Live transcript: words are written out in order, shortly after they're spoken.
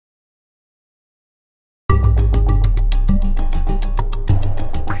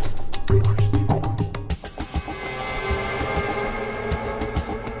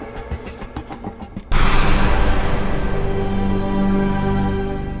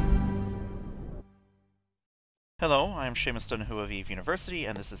Hello, I am Seamus Donahue of EVE University,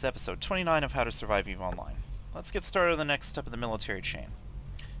 and this is episode 29 of How to Survive EVE Online. Let's get started on the next step of the military chain.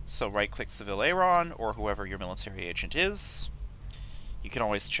 So right-click Civil Aaron, or whoever your military agent is. You can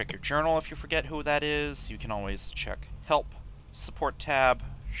always check your journal if you forget who that is. You can always check Help, Support tab,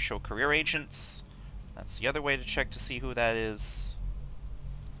 Show Career Agents. That's the other way to check to see who that is.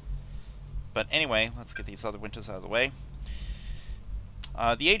 But anyway, let's get these other windows out of the way.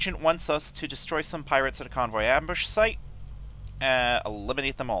 The agent wants us to destroy some pirates at a convoy ambush site.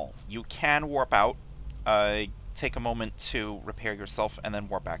 Eliminate them all. You can warp out. Take a moment to repair yourself and then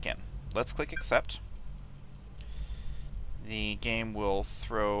warp back in. Let's click accept. The game will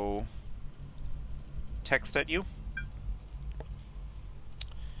throw text at you.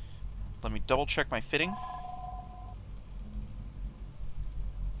 Let me double check my fitting.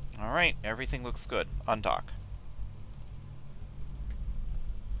 Alright, everything looks good. Undock.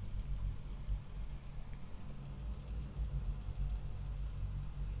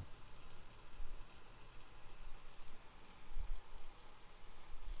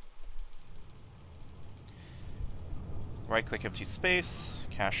 Right-click empty space,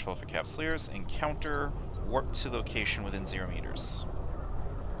 cache full for capsuleers, encounter, warp to location within 0 meters.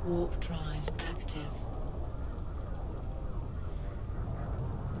 Warp drive active.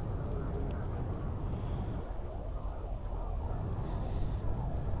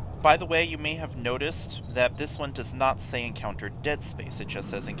 By the way, you may have noticed that this one does not say encounter dead space, it just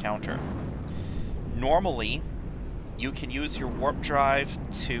says encounter. Normally, you can use your warp drive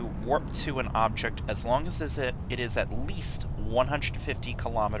to warp to an object as long as it is at least 150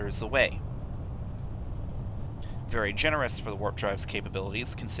 kilometers away. Very generous for the warp drive's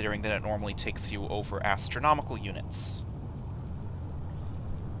capabilities, considering that it normally takes you over astronomical units.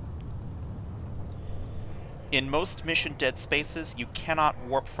 In most mission dead spaces, you cannot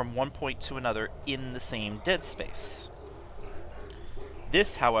warp from one point to another in the same dead space.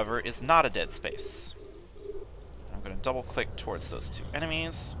 This, however, is not a dead space. I'm going to double-click towards those two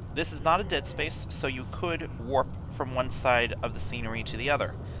enemies. This is not a dead space, so you could warp from one side of the scenery to the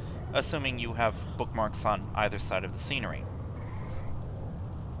other, assuming you have bookmarks on either side of the scenery.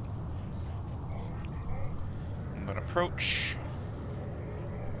 I'm going to approach,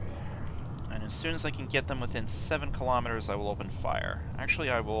 and as soon as I can get them within 7 kilometers, I will open fire.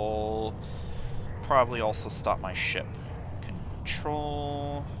 Actually, I will probably also stop my ship.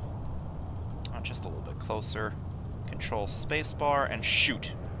 Control... just a little bit closer. Control spacebar and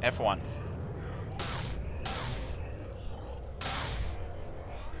shoot. F1.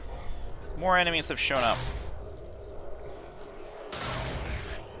 More enemies have shown up.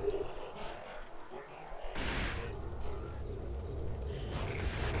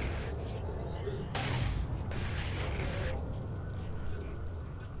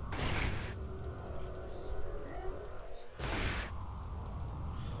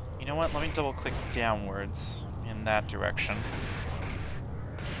 You know what? Let me double click downwards in that direction.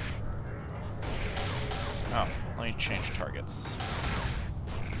 Oh, let me change targets.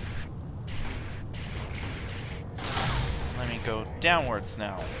 Let me go downwards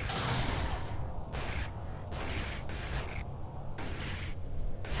now.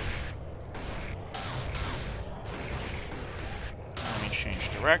 Let me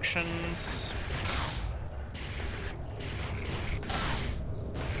change directions.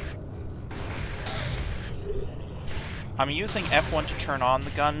 I'm using F1 to turn on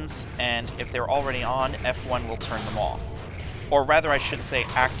the guns, and if they're already on, F1 will turn them off. Or rather, I should say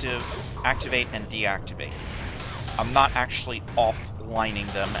activate and deactivate. I'm not actually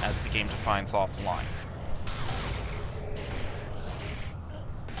offlining them as the game defines offline.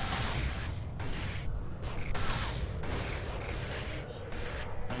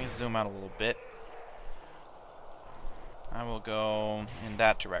 Let me zoom out a little bit. I will go in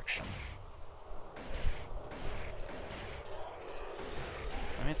that direction.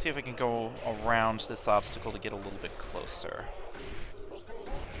 Let me see if I can go around this obstacle to get a little bit closer.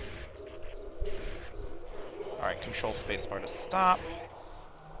 Alright, control spacebar to stop.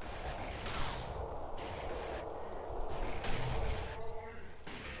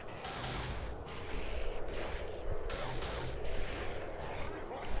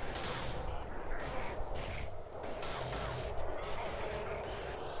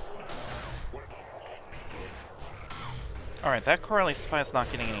 Alright, that Corelli spy is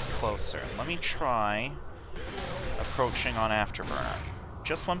not getting any closer. Let me try approaching on Afterburner.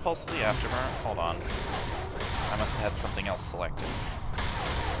 Just one pulse of the Afterburner. Hold on. I must have had something else selected.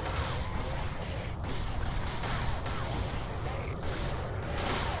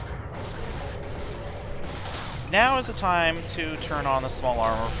 Now is the time to turn on the small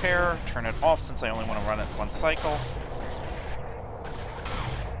armor repair, turn it off since I only want to run it one cycle.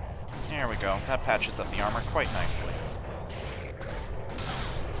 There we go, that patches up the armor quite nicely.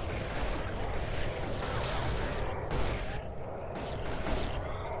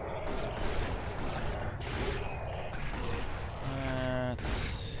 Let's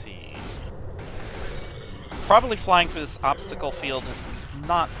see. Probably flying through this obstacle field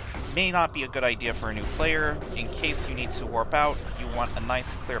may not be a good idea for a new player. In case you need to warp out, you want a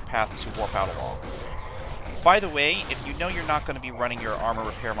nice clear path to warp out along. By the way, if you know you're not going to be running your armor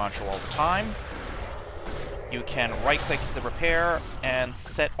repair module all the time, you can right-click the repair and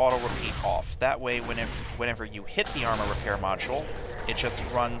set auto-repeat off. That way, whenever you hit the armor repair module, it just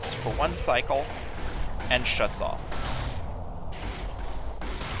runs for one cycle and shuts off.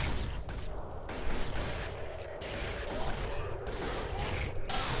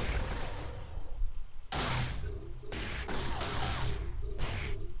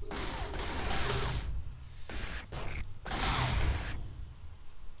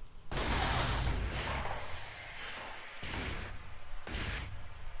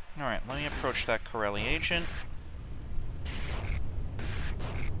 Alright, let me approach that Corelli agent.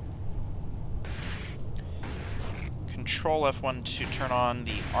 Control F1 to turn on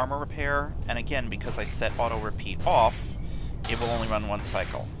the armor repair, and again, because I set auto repeat off, it will only run one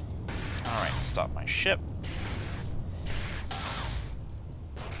cycle. Alright, stop my ship.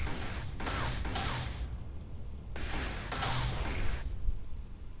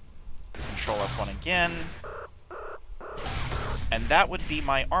 Control F1 again. And that would be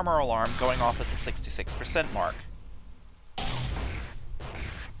my armor alarm going off at the 66% mark. I'm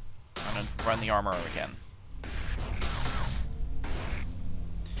gonna run the armor again.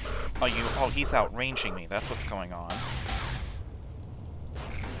 Oh, he's outranging me. That's what's going on.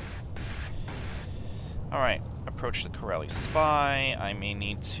 Alright, approach the Corelli spy. I may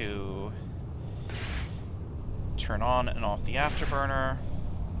need to turn on and off the afterburner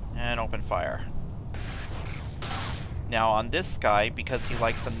and open fire. Now on this guy, because he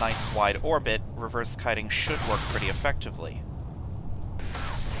likes a nice wide orbit, reverse kiting should work pretty effectively.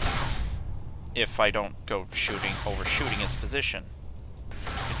 If I don't go overshooting his position.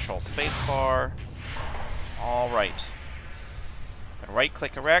 Control spacebar. Alright.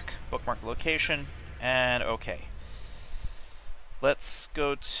 Right-click a wreck, bookmark location, and okay. Let's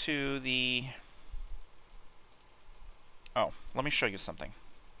go to the... Oh, let me show you something.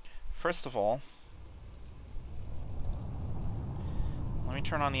 First of all, let me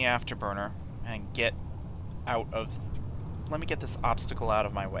turn on the afterburner and get out of... Let me get this obstacle out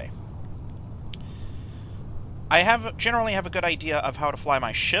of my way. I generally have a good idea of how to fly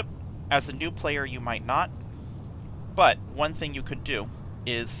my ship. As a new player, you might not. But one thing you could do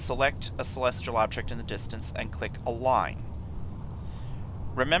is select a celestial object in the distance and click Align.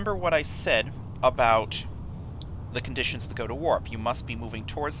 Remember what I said about the conditions to go to warp. You must be moving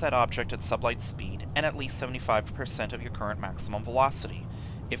towards that object at sublight speed and at least 75% of your current maximum velocity.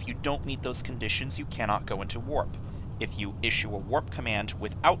 If you don't meet those conditions, you cannot go into warp. If you issue a warp command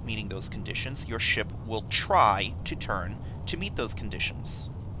without meeting those conditions, your ship will try to turn to meet those conditions.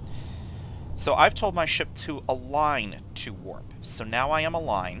 So I've told my ship to align to warp. So now I am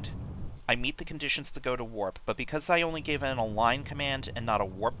aligned. I meet the conditions to go to warp, but because I only gave an align command and not a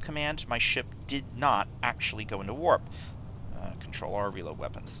warp command, my ship did not actually go into warp. Control R, reload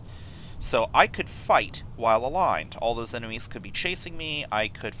weapons. So I could fight while aligned. All those enemies could be chasing me, I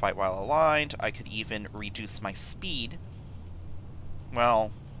could fight while aligned, I could even reduce my speed.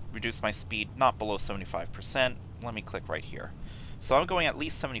 Well, reduce my speed not below 75%. Let me click right here. So I'm going at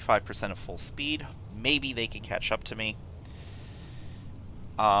least 75% of full speed. Maybe they can catch up to me.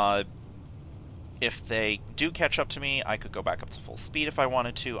 If they do catch up to me, I could go back up to full speed if I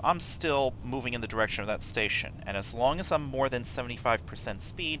wanted to. I'm still moving in the direction of that station, and as long as I'm more than 75%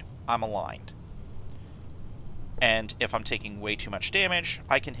 speed, I'm aligned. And if I'm taking way too much damage,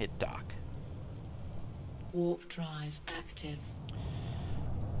 I can hit dock. Warp drive active.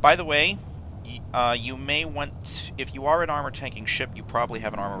 By the way, you may want, if you are an armor tanking ship, you probably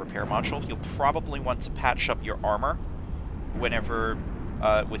have an armor repair module. You'll probably want to patch up your armor whenever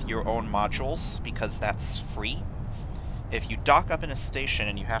with your own modules, because that's free. If you dock up in a station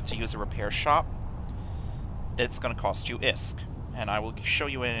and you have to use a repair shop, it's going to cost you ISK, and I will show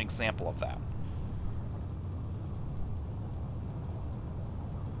you an example of that.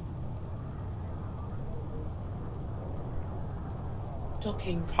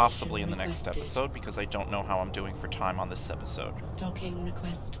 Docking Possibly in the permission next requested. episode, because I don't know how I'm doing for time on this episode. Docking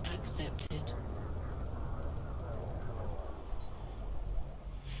request accepted.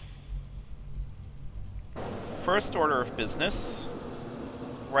 first order of business,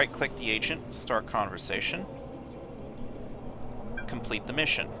 right-click the agent, start conversation, complete the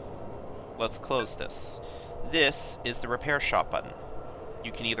mission. Let's close this. This is the repair shop button.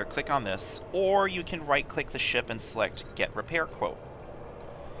 You can either click on this, or you can right-click the ship and select Get Repair Quote.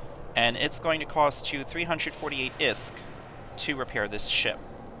 And it's going to cost you 348 ISK to repair this ship.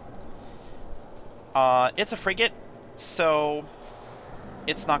 It's a frigate, so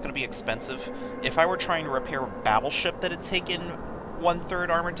it's not going to be expensive. If I were trying to repair a battleship that had taken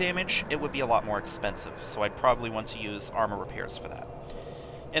 1/3 armor damage, it would be a lot more expensive, so I'd probably want to use armor repairs for that.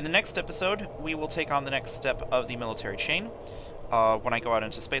 In the next episode, we will take on the next step of the military chain. When I go out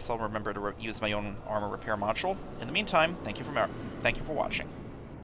into space, I'll remember to use my own armor repair module. In the meantime, thank you for watching.